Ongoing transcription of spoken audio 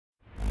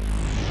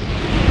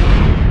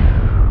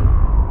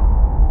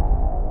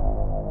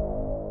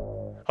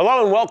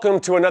Hello and welcome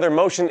to another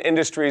Motion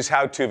Industries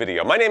how-to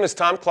video. My name is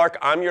Tom Clark,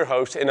 I'm your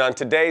host, and on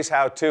today's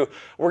how-to,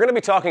 we're going to be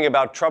talking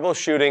about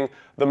troubleshooting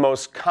the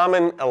most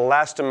common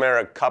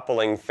elastomeric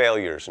coupling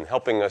failures. And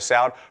helping us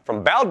out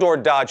from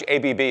Baldor Dodge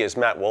ABB is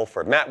Matt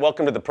Wolford. Matt,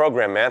 welcome to the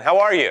program, man. How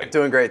are you?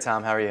 Doing great,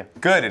 Tom. How are you?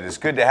 Good. It is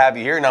good to have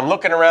you here. And I'm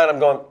looking around, I'm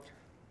going,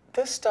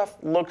 this stuff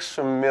looks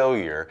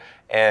familiar.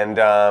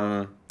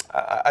 And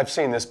I've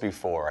seen this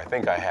before. I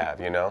think I have,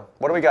 you know.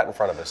 What do we got in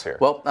front of us here?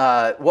 Well,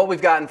 what we've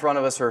got in front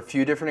of us are a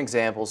few different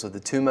examples of the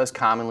two most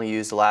commonly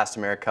used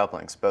elastomeric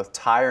couplings, both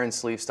tire and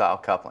sleeve style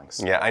couplings.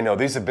 Yeah, I know.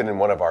 These have been in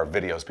one of our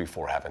videos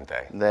before, haven't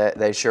they?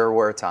 They sure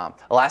were, Tom.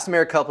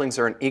 Elastomeric couplings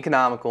are an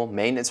economical,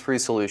 maintenance-free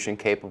solution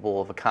capable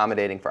of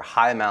accommodating for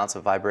high amounts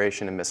of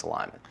vibration and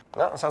misalignment.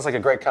 Well, it sounds like a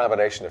great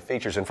combination of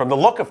features. And from the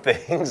look of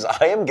things,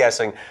 I am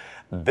guessing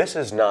this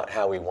is not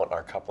how we want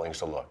our couplings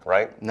to look,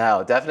 right?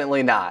 No,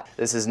 definitely not.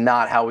 This is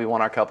not how we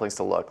want our couplings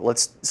to look.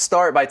 Let's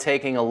start by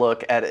taking a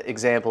look at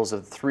examples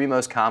of the three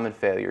most common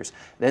failures,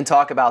 then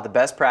talk about the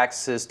best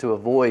practices to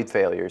avoid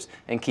failures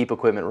and keep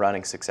equipment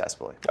running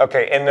successfully.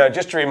 Okay, and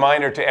just a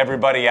reminder to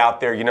everybody out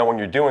there, you know, when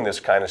you're doing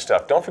this kind of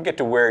stuff, don't forget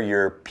to wear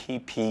your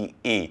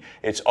PPE.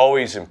 It's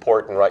always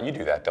important, right? You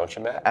do that, don't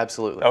you, Matt?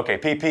 Absolutely. Okay,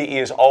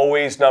 PPE is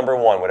always number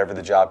one, whatever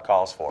the job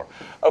calls for.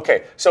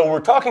 Okay, so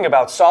we're talking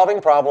about solving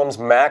problems,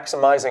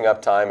 maximizing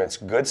uptime. It's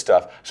good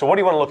stuff. So what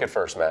do you want to look at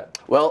first, Matt?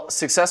 Well,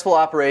 successful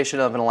operation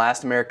of an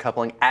elastomeric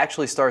coupling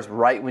actually starts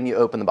right when you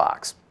open the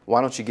box.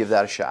 Why don't you give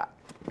that a shot?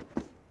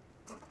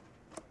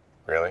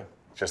 Really?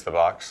 Just the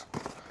box?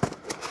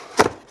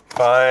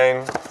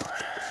 Fine.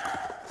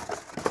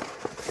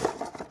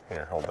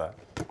 Here, hold that.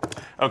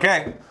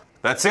 Okay,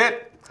 that's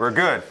it. We're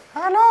good.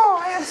 Hello,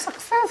 I have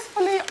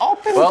successfully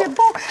opened the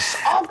box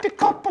of the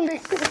coupling.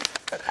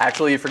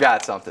 Actually, you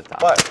forgot something, Tom.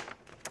 What?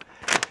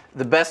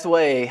 The best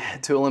way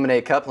to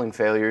eliminate coupling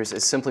failures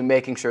is simply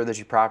making sure that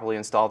you properly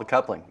install the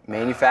coupling.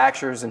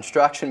 Manufacturers'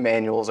 instruction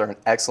manuals are an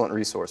excellent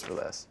resource for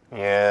this.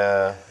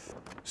 Yeah,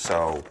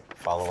 so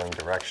following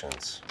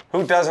directions.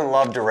 Who doesn't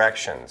love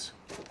directions?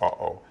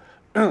 Uh-oh.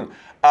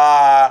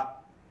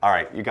 All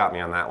right, you got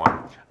me on that one.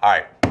 All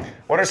right,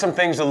 what are some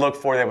things to look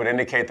for that would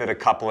indicate that a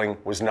coupling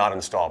was not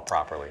installed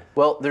properly?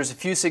 Well, there's a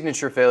few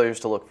signature failures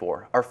to look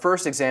for. Our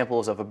first example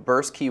is of a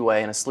burst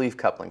keyway and a sleeve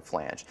coupling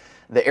flange.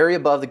 The area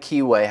above the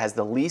keyway has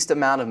the least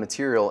amount of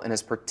material and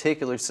is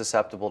particularly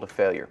susceptible to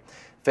failure.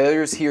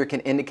 Failures here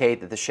can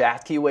indicate that the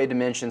shaft keyway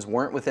dimensions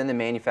weren't within the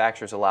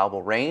manufacturer's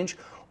allowable range,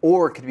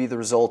 or could be the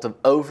result of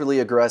overly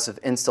aggressive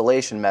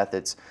installation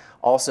methods,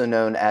 also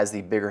known as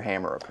the bigger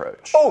hammer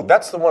approach. Oh,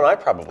 that's the one I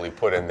probably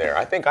put in there.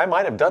 I think I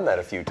might have done that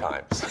a few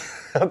times.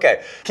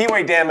 Okay,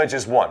 keyway damage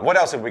is one. What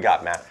else have we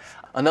got, Matt?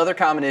 Another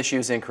common issue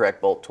is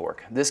incorrect bolt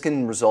torque. This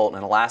can result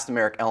in an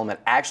elastomeric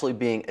element actually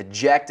being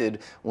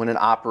ejected when in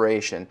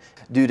operation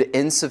due to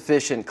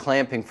insufficient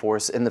clamping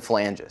force in the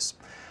flanges.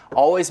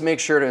 Always make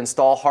sure to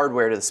install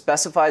hardware to the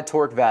specified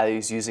torque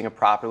values using a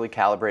properly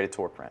calibrated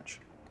torque wrench.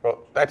 Well,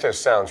 that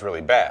just sounds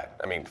really bad.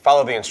 I mean,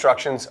 follow the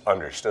instructions,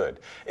 understood.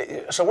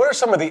 So what are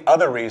some of the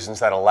other reasons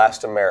that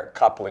elastomeric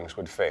couplings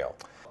would fail?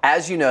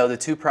 As you know, the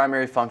two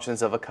primary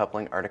functions of a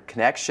coupling are to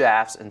connect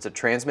shafts and to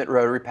transmit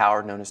rotary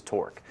power known as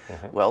torque.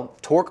 Well,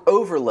 torque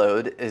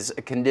overload is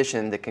a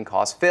condition that can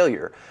cause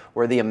failure,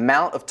 where the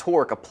amount of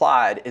torque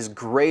applied is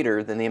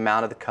greater than the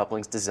amount of the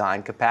coupling's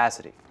design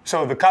capacity.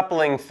 So the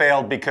coupling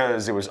failed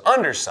because it was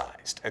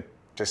undersized. It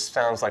just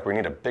sounds like we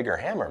need a bigger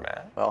hammer,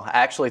 man. Well,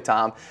 actually,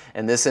 Tom,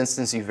 in this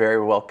instance, you very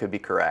well could be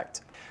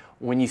correct.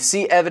 When you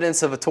see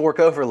evidence of a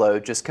torque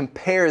overload, just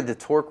compare the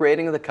torque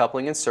rating of the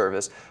coupling in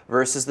service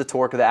versus the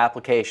torque of the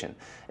application.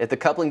 If the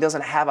coupling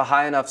doesn't have a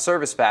high enough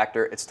service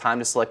factor, it's time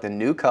to select a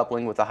new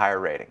coupling with a higher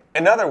rating.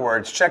 In other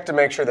words, check to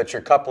make sure that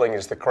your coupling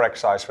is the correct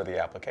size for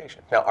the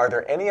application. Now, are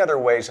there any other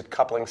ways that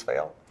couplings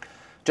fail?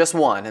 Just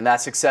one, and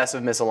that's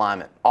excessive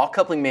misalignment. All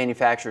coupling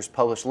manufacturers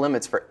publish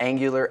limits for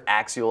angular,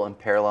 axial, and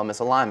parallel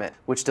misalignment,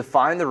 which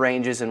define the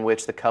ranges in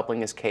which the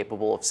coupling is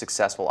capable of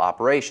successful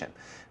operation.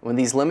 When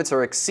these limits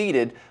are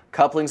exceeded,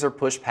 couplings are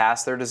pushed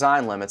past their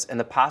design limits, and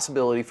the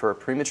possibility for a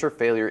premature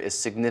failure is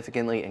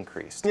significantly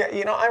increased. Yeah,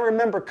 you know, I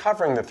remember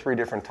covering the three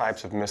different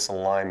types of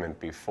misalignment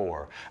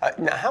before.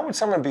 Now, how would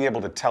someone be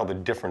able to tell the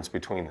difference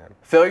between them?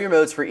 Failure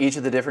modes for each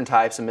of the different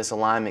types of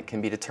misalignment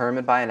can be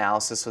determined by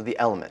analysis of the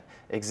element,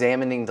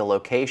 examining the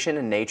location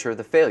and nature of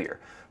the failure.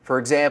 For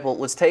example,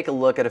 let's take a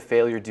look at a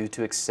failure due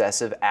to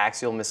excessive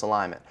axial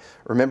misalignment.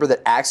 Remember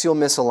that axial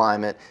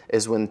misalignment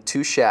is when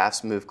two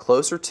shafts move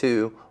closer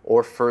to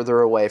or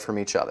further away from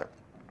each other.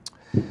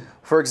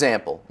 For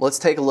example, let's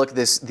take a look at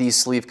these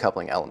sleeve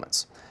coupling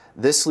elements.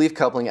 This sleeve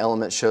coupling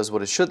element shows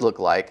what it should look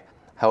like.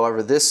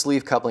 However, this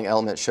sleeve coupling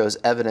element shows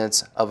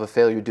evidence of a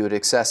failure due to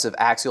excessive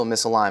axial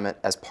misalignment,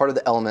 as part of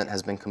the element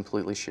has been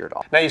completely sheared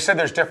off. Now, you said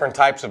there's different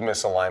types of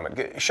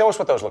misalignment. Show us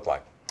what those look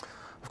like.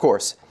 Of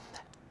course.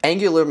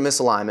 Angular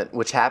misalignment,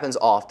 which happens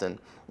often,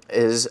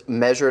 is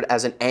measured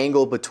as an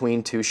angle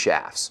between two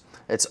shafts.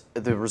 It's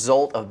the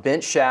result of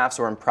bent shafts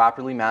or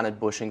improperly mounted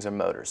bushings or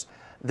motors.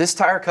 This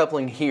tire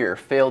coupling here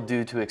failed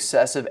due to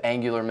excessive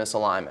angular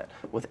misalignment,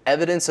 with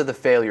evidence of the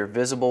failure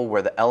visible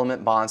where the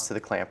element bonds to the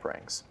clamp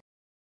rings.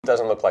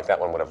 Doesn't look like that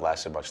one would have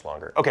lasted much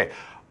longer. Okay,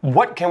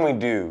 what can we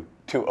do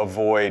to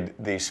avoid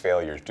these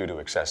failures due to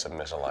excessive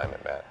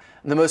misalignment, Matt?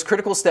 The most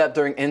critical step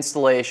during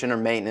installation or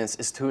maintenance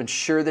is to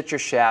ensure that your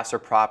shafts are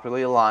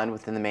properly aligned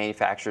within the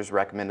manufacturer's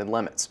recommended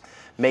limits,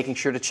 making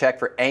sure to check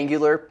for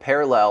angular,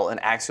 parallel, and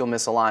axial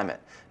misalignment.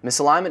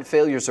 Misalignment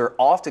failures are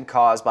often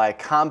caused by a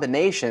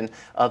combination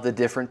of the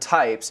different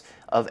types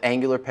of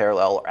angular,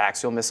 parallel, or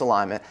axial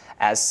misalignment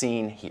as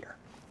seen here.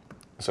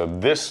 So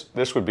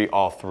this would be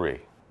all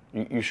three.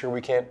 You sure we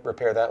can't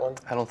repair that one?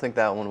 I don't think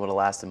that one would have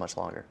lasted much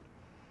longer.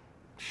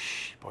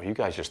 Boy, you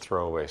guys just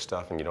throw away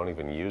stuff and you don't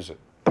even use it.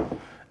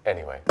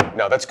 Anyway,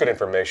 no, that's good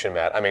information,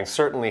 Matt. I mean,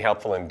 certainly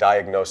helpful in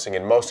diagnosing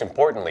and most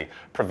importantly,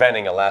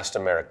 preventing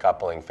elastomeric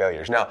coupling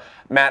failures. Now,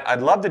 Matt,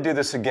 I'd love to do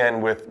this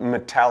again with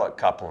metallic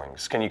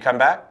couplings. Can you come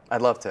back?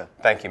 I'd love to.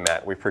 Thank you,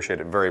 Matt. We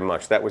appreciate it very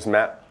much. That was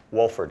Matt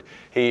Wolford.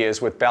 He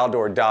is with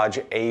Baldor Dodge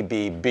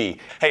ABB.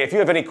 Hey, if you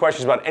have any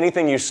questions about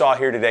anything you saw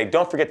here today,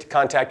 don't forget to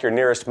contact your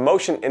nearest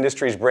Motion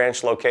Industries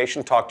branch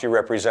location, talk to your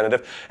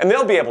representative, and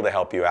they'll be able to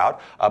help you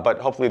out. But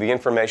hopefully the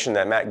information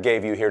that Matt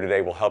gave you here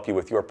today will help you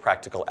with your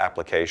practical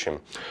application.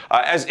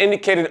 As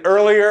indicated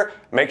earlier,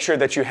 make sure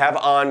that you have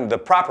on the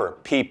proper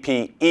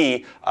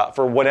PPE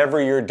for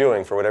whatever you're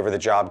doing, for whatever the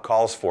job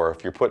calls for.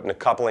 If you're putting a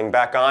coupling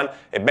back on,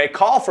 it may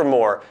call for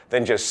more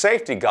than just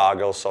safety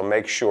goggles, so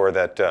make sure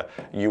that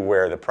you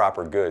wear the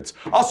proper goods.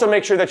 Also,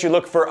 make sure that you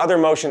look for other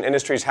Motion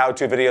Industries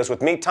how-to videos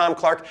with me, Tom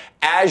Clark,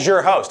 as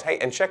your host. Hey,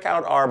 and check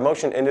out our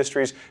Motion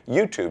Industries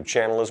YouTube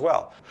channel as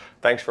well.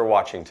 Thanks for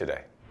watching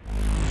today.